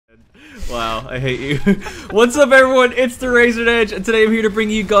Wow, I hate you. What's up, everyone? It's TheRazoredEdge, and today I'm here to bring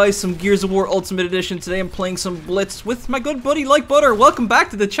you guys some Gears of War Ultimate Edition. Today I'm playing some Blitz with my good buddy Like Butter. Welcome back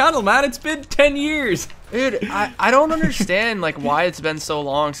to the channel, man. It's been 10 years. Dude, I don't understand like why it's been so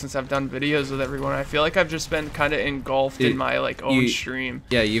long since I've done videos with everyone. I feel like I've just been kind of engulfed in my like own stream.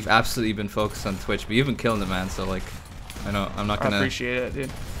 Yeah, you've absolutely been focused on Twitch, but you've been killing it, man. So like, I know I'm not gonna. I appreciate it, dude.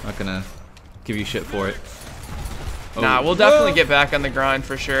 I'm not gonna give you shit for it. Nah, we'll definitely get back on the grind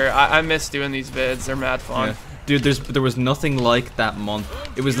for sure. I miss doing these vids. They're mad fun. Yeah. Dude, there was nothing like that month.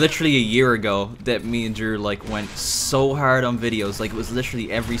 It was literally a year ago that me and Drew like went so hard on videos. Like it was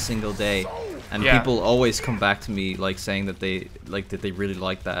literally every single day. And people always come back to me like saying that they really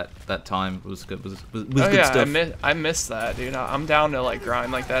liked that time. It was good. Was good stuff. I miss that, dude. I'm down to like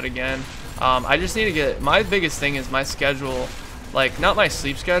grind like that again. I just need to get, my biggest thing is my schedule, like not my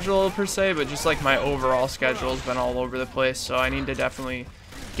sleep schedule per se, but just like my overall schedule has been all over the place. So I need to definitely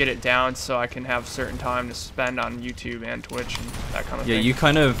get it down so I can have certain time to spend on YouTube and Twitch and that kind of thing. Yeah, you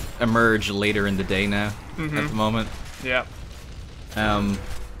kind of emerge later in the day now at the moment. Yeah.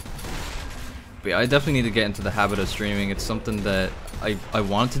 But yeah, I definitely need to get into the habit of streaming. It's something that I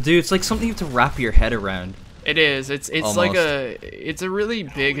want to do. It's like something you have to wrap your head around. It is. It's almost. like it's a really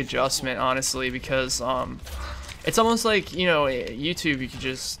big adjustment, honestly, because it's almost like, you know, YouTube, you could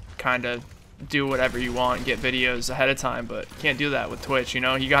just kind of do whatever you want and get videos ahead of time, but you can't do that with Twitch, you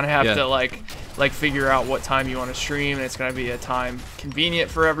know? You gotta have to like figure out what time you want to stream, and it's gonna be a time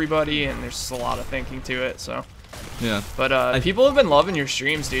convenient for everybody, and there's just a lot of thinking to it, so. Yeah. But people have been loving your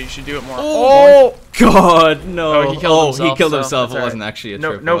streams, dude. You should do it more. Oh God, no. Oh, he killed himself. He killed himself. So it wasn't actually a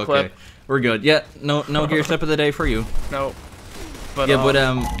trip. No okay. clip. We're good. Yeah, no gear slip of the day for you. No. But yeah, but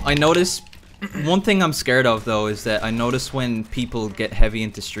I noticed one thing I'm scared of though is that I notice when people get heavy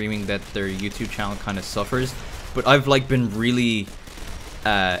into streaming that their YouTube channel kind of suffers. But I've like been really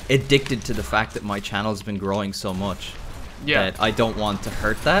addicted to the fact that my channel's been growing so much that I don't want to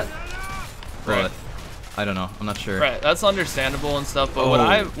hurt that. But I don't know. I'm not sure. Right, that's understandable and stuff. But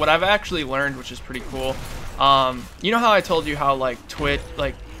what I've actually learned, which is pretty cool, you know how I told you how like Twitch,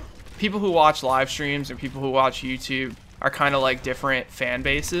 like people who watch live streams and people who watch YouTube are kind of like different fan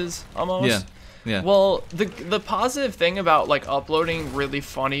bases almost. Yeah. Yeah. Well, the positive thing about like uploading really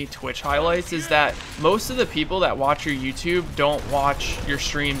funny Twitch highlights is that most of the people that watch your YouTube don't watch your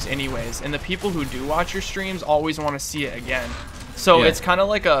streams anyways, and the people who do watch your streams always want to see it again. So it's kind of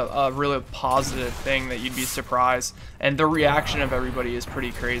like a really positive thing that you'd be surprised, and the reaction of everybody is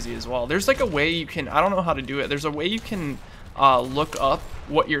pretty crazy as well. There's like a way you can, I don't know how to do it, there's a way you can look up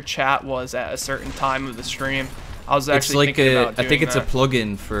what your chat was at a certain time of the stream. I was actually thinking about doing I think it's that. a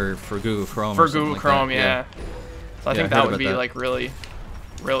plugin for Google Chrome. For or something Google like Chrome, that. yeah. So I think that would be like really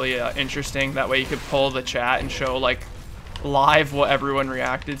interesting. That way you could pull the chat and show like live what everyone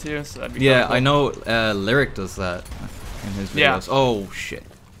reacted to. So that'd be cool. I know Lyric does that in his videos. Yeah. Oh shit.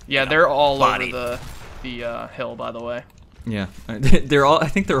 Yeah, they're all over the hill, by the way. Yeah, they're all. I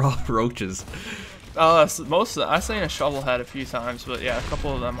think they're all roaches. Most of I've seen a shovelhead a few times, but yeah, a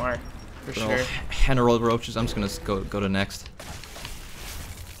couple of them are for sure. Henna-rolled roaches. I'm just gonna go to next.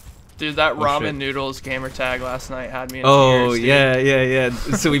 Dude, that ramen noodles gamer tag last night had me in tears, dude. yeah.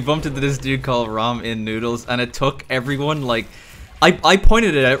 So we bumped into this dude called Ram in Noodles, and it took everyone like, I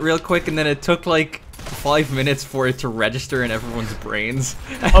pointed it out real quick, and then it took like 5 minutes for it to register in everyone's brains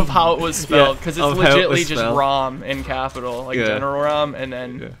of how it was spelled, because it's legitimately just spelled. Ram in capital, like General Ram, and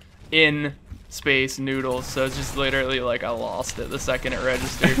then in space noodles. So it's just literally like I lost it the second it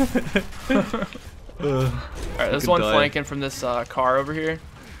registered. All right, there's one flanking from this car over here.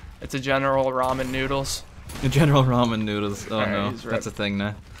 It's a General Ramen Noodles. The General Ramen Noodles. Oh right, no, that's a thing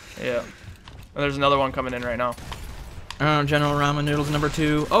now. Yeah. And there's another one coming in right now. General Ramen Noodles number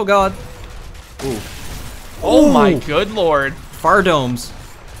 2. Oh god. Ooh. Oh my good lord. Far domes.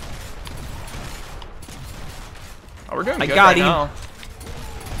 Oh, we're doing good got right him. now.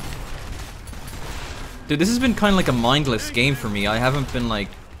 Dude, this has been kind of like a mindless game for me. I haven't been like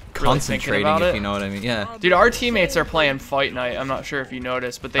concentrating, if you know what I mean. Yeah. Dude, our teammates are playing Fight Night. I'm not sure if you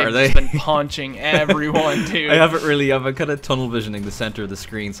noticed, but they've Are they? just been punching everyone, dude. I haven't really. I've been kind of tunnel visioning the center of the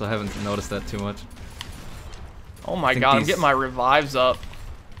screen, so I haven't noticed that too much. Oh my god, I'm getting my revives up.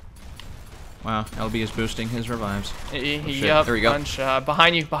 Wow, LB is boosting his revives. Yep, there we go.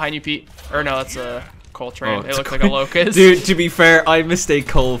 Behind you, Pete. Or no, that's a Coltrane. It looks like a Locust. Dude, to be fair, I mistake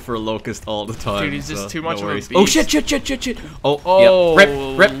Cole for a Locust all the time. Dude, he's just too much of a beast. Oh shit! Oh,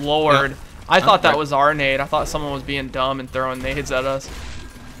 yeah. Rip. Lord. Yeah. I thought that was our nade. I thought someone was being dumb and throwing nades at us.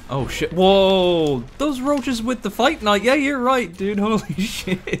 Oh shit! Whoa! Those roaches with the fight night. Yeah, you're right, dude. Holy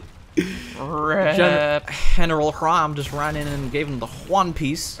shit! Rep. General Hram just ran in and gave him the One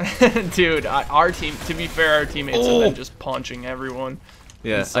Piece. Dude, our team, to be fair, our teammates have been just punching everyone.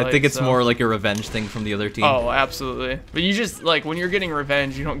 Yeah, I think it's more like a revenge thing from the other team. Oh, absolutely. But you just, like, when you're getting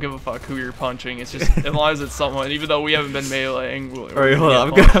revenge, you don't give a fuck who you're punching. It's just, as long as it's someone, even though we haven't been meleeing. Alright, hold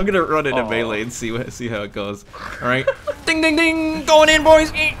on. I'm gonna run into melee and see how it goes. Alright. Ding, ding, ding! Going in,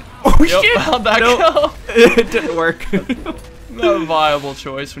 boys! Oh, shit! How'd that go? It didn't work. Not a viable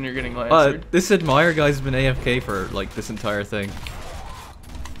choice when you're getting lasered. This Admire guy's been AFK for, like, this entire thing.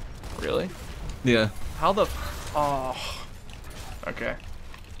 Really? Yeah. How the... Oh. Okay.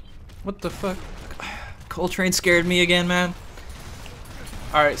 What the fuck? Coltrane scared me again, man.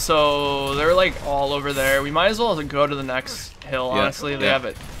 Alright, so they're like all over there. We might as well go to the next hill, honestly. They have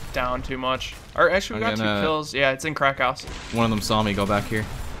it down too much. Or actually, we got 2 kills. Yeah, it's in Crack House. One of them saw me go back here.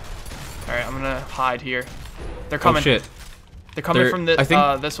 Alright, I'm gonna hide here. They're coming. Oh, shit. They're coming from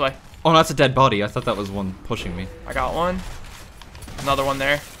this way. Oh, that's a dead body. I thought that was one pushing me. I got one. Another one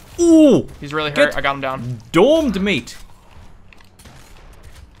there. Ooh! He's really hurt. I got him down. Domed meat.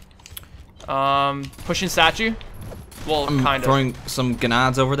 Pushing statue. Well, kind of. Throwing some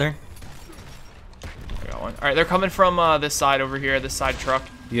grenades over there. I got one. Alright, they're coming from this side over here, this side truck.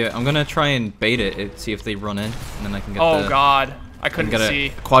 Yeah, I'm gonna try and bait it, see if they run in, and then I can get Oh, God. I couldn't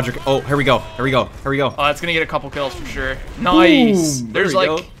see. Oh, here we go. Here we go. Here we go. Oh, that's gonna get a couple kills for sure. Nice. Boom, There's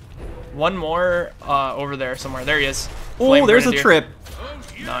like one more over there somewhere. There he is. Oh, there's a trip.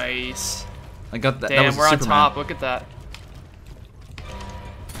 Nice. I got that. Damn, that was we're on Superman. top. Look at that.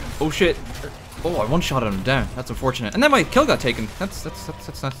 Oh shit. Oh, I one-shot him down. That's unfortunate. And then my kill got taken. That's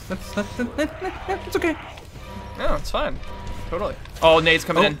okay. No, it's fine. Totally. Oh, nade's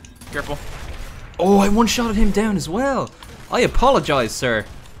coming in. Careful. Oh, I one-shotted him down as well. I apologize, sir.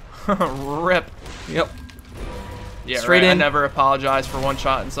 Rip. Yep. Yeah, Straight in. I never apologize for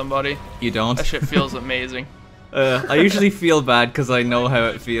one-shotting somebody. You don't? That shit feels amazing. I usually feel bad because I know how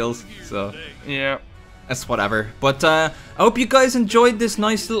it feels, so yeah. that's whatever. But I hope you guys enjoyed this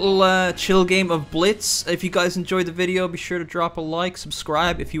nice little chill game of Blitz. If you guys enjoyed the video, be sure to drop a like,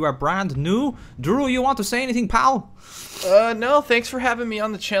 subscribe if you are brand new. Drew, you want to say anything, pal? No, thanks for having me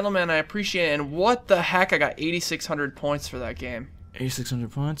on the channel, man. I appreciate it. And what the heck, I got 8,600 points for that game. 8,600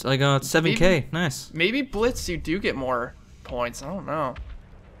 points? I got 7k. Nice. Maybe Blitz, you do get more points. I don't know.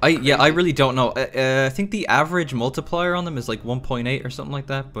 I really don't know. I think the average multiplier on them is like 1.8 or something like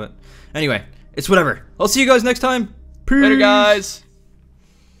that. But anyway, it's whatever. I'll see you guys next time. Peace. Later, guys.